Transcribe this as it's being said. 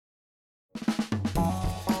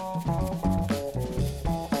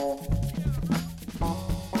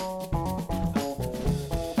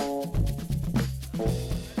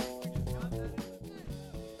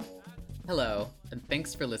Hello, and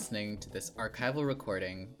thanks for listening to this archival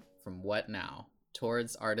recording from What Now?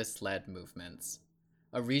 Towards Artist-Led Movements,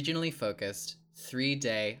 a regionally focused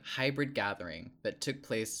 3-day hybrid gathering that took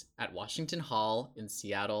place at Washington Hall in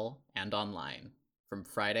Seattle and online from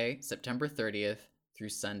Friday, September 30th through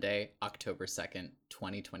Sunday, October 2nd,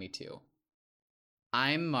 2022.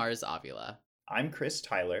 I'm Mars Avila. I'm Chris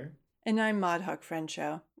Tyler. And I'm Maud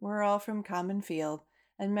Huck-Frenshaw. We're all from Common Field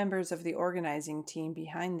and members of the organizing team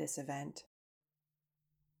behind this event.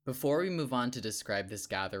 Before we move on to describe this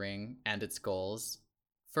gathering and its goals,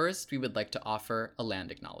 first we would like to offer a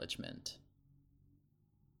land acknowledgement.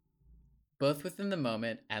 Both within the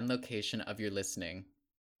moment and location of your listening,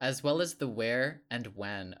 as well as the where and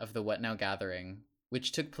when of the What Now gathering,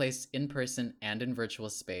 which took place in person and in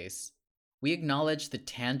virtual space, we acknowledge the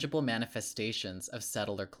tangible manifestations of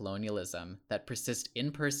settler colonialism that persist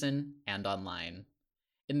in person and online,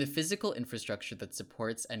 in the physical infrastructure that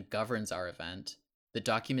supports and governs our event, the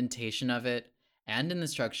documentation of it, and in the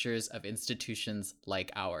structures of institutions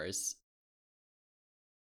like ours.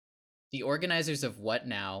 The organizers of What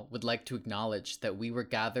Now would like to acknowledge that we were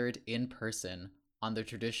gathered in person on the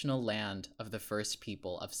traditional land of the First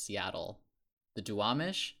People of Seattle, the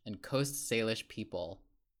Duwamish and Coast Salish people,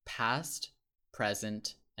 past,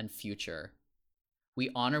 present, and future. We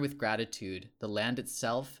honor with gratitude the land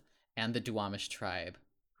itself and the Duwamish tribe,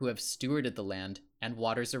 who have stewarded the land and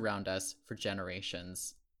waters around us for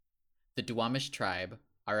generations. The Duwamish tribe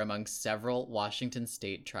are among several Washington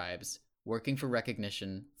state tribes working for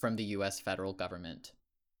recognition from the U.S. federal government.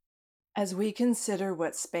 As we consider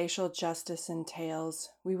what spatial justice entails,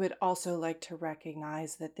 we would also like to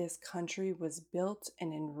recognize that this country was built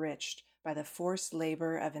and enriched by the forced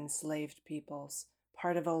labor of enslaved peoples,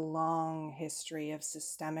 part of a long history of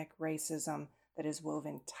systemic racism that is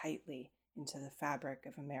woven tightly into the fabric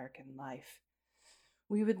of American life.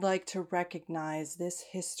 We would like to recognize this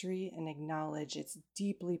history and acknowledge its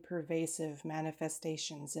deeply pervasive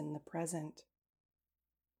manifestations in the present.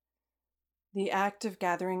 The act of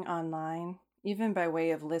gathering online, even by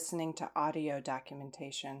way of listening to audio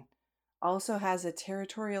documentation, also has a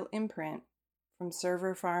territorial imprint, from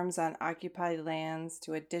server farms on occupied lands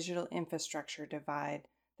to a digital infrastructure divide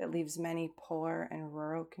that leaves many poor and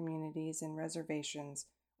rural communities and reservations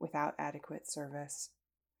without adequate service.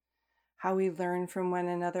 How we learn from one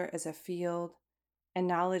another as a field, and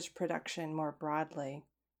knowledge production more broadly,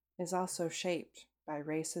 is also shaped by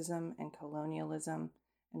racism and colonialism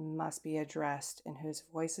and must be addressed in whose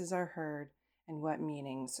voices are heard and what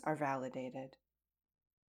meanings are validated.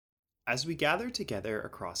 As we gather together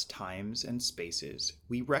across times and spaces,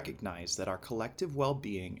 we recognize that our collective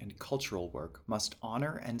well-being and cultural work must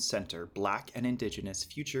honor and center Black and Indigenous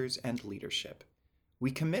futures and leadership. We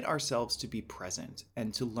commit ourselves to be present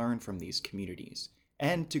and to learn from these communities,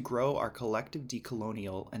 and to grow our collective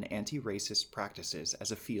decolonial and anti-racist practices as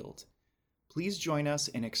a field. Please join us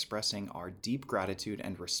in expressing our deep gratitude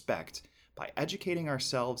and respect by educating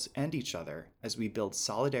ourselves and each other as we build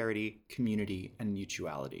solidarity, community, and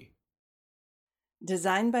mutuality.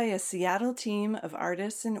 Designed by a Seattle team of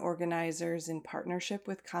artists and organizers in partnership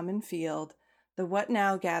with Common Field, the What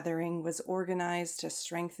Now gathering was organized to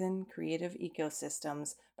strengthen creative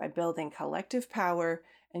ecosystems by building collective power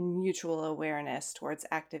and mutual awareness towards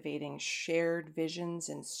activating shared visions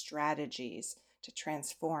and strategies to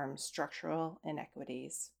transform structural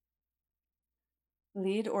inequities.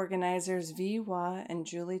 Lead organizers Vi Hua and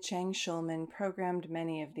Julie Chang Schulman programmed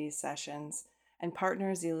many of these sessions, and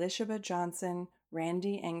partners Elishaba Johnson,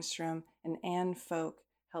 Randy Engstrom, and Ann Folk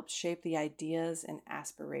helped shape the ideas and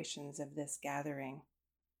aspirations of this gathering.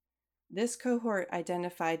 This cohort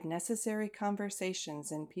identified necessary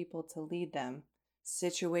conversations and people to lead them,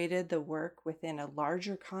 situated the work within a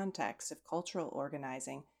larger context of cultural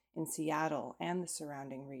organizing in Seattle and the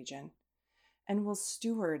surrounding region, and will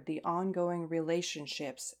steward the ongoing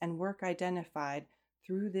relationships and work identified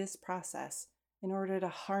through this process in order to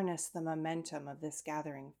harness the momentum of this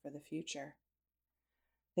gathering for the future.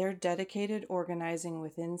 Their dedicated organizing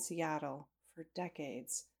within Seattle for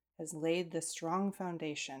decades has laid the strong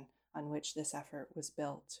foundation on which this effort was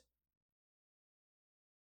built.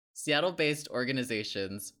 Seattle-based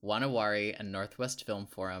organizations Wanawari and Northwest Film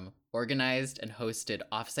Forum organized and hosted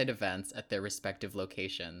offsite events at their respective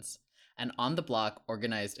locations, and On the Block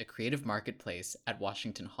organized a creative marketplace at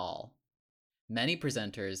Washington Hall. Many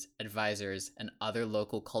presenters, advisors, and other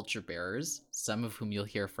local culture bearers, some of whom you'll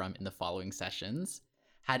hear from in the following sessions,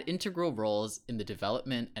 had integral roles in the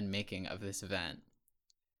development and making of this event.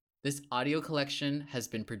 This audio collection has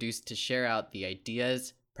been produced to share out the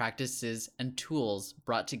ideas, practices, and tools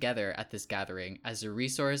brought together at this gathering as a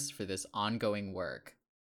resource for this ongoing work.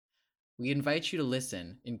 We invite you to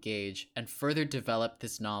listen, engage, and further develop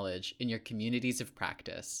this knowledge in your communities of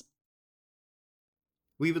practice.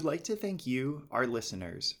 We would like to thank you, our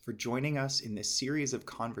listeners, for joining us in this series of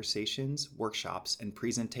conversations, workshops, and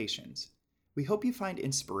presentations. We hope you find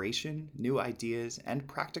inspiration, new ideas, and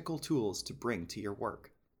practical tools to bring to your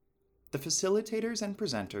work. The facilitators and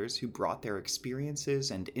presenters who brought their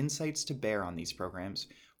experiences and insights to bear on these programs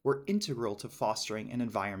were integral to fostering an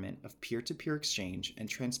environment of peer-to-peer exchange and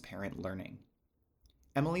transparent learning.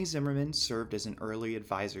 Emily Zimmerman served as an early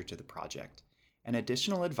advisor to the project, and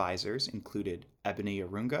additional advisors included Ebony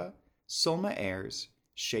Arunga, Solma Ayers,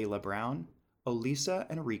 Shayla Brown, Olisa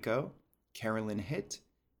Enrico, Carolyn Hitt,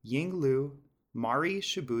 Ying Liu, Mari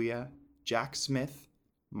Shibuya, Jack Smith,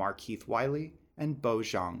 Markeith Wiley, and Bo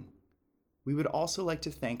Zhang. We would also like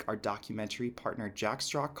to thank our documentary partner Jack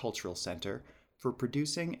Straw Cultural Center for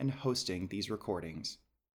producing and hosting these recordings.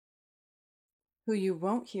 Who you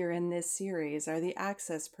won't hear in this series are the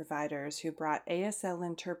access providers who brought ASL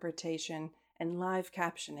interpretation and live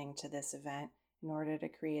captioning to this event in order to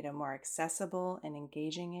create a more accessible and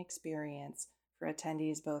engaging experience for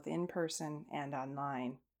attendees both in person and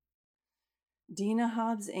online. Dina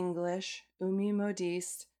Hobbs English, Umi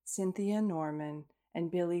Modiste, Cynthia Norman, and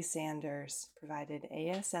Billy Sanders provided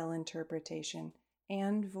ASL interpretation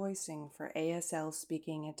and voicing for ASL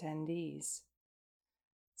speaking attendees.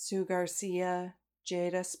 Sue Garcia,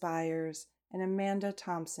 Jada Spires, and Amanda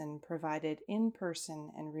Thompson provided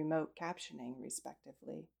in-person and remote captioning,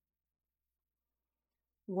 respectively.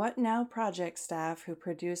 What Now project staff who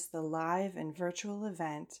produced the live and virtual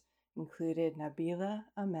event included Nabila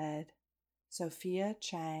Ahmed, Sophia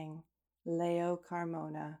Chang, Leo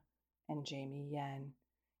Carmona, and Jamie Yen,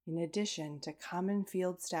 in addition to Common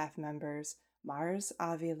Field staff members Mars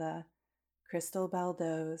Avila, Crystal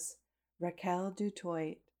Baldoz, Raquel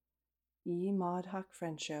Dutoit, E. Maud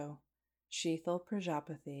Huck-Frenshaw, Sheethal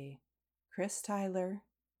Prajapathy, Chris Tyler,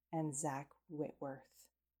 and Zach Whitworth.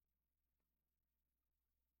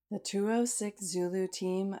 The 206 Zulu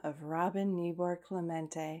team of Robin Nibor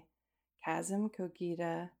Clemente, Kazim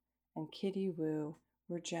Kogita, and Kitty Wu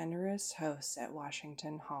were generous hosts at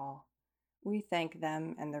Washington Hall. We thank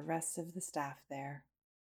them and the rest of the staff there.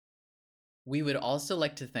 We would also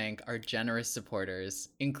like to thank our generous supporters,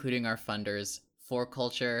 including our funders, For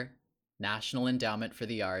Culture, National Endowment for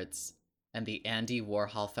the Arts, and the Andy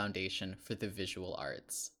Warhol Foundation for the Visual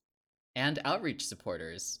Arts, and outreach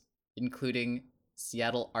supporters, including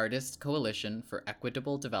Seattle Artists Coalition for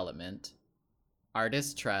Equitable Development,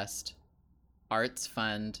 Artist Trust, Arts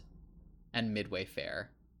Fund, and Midway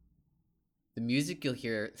Fair. The music you'll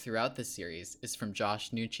hear throughout this series is from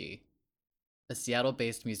Josh Nucci, a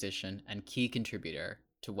Seattle-based musician and key contributor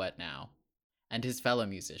to What Now, and his fellow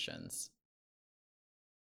musicians.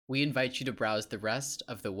 We invite you to browse the rest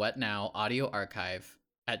of the What Now audio archive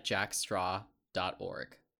at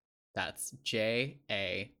jackstraw.org. That's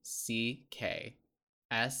JACKSTRAW.org.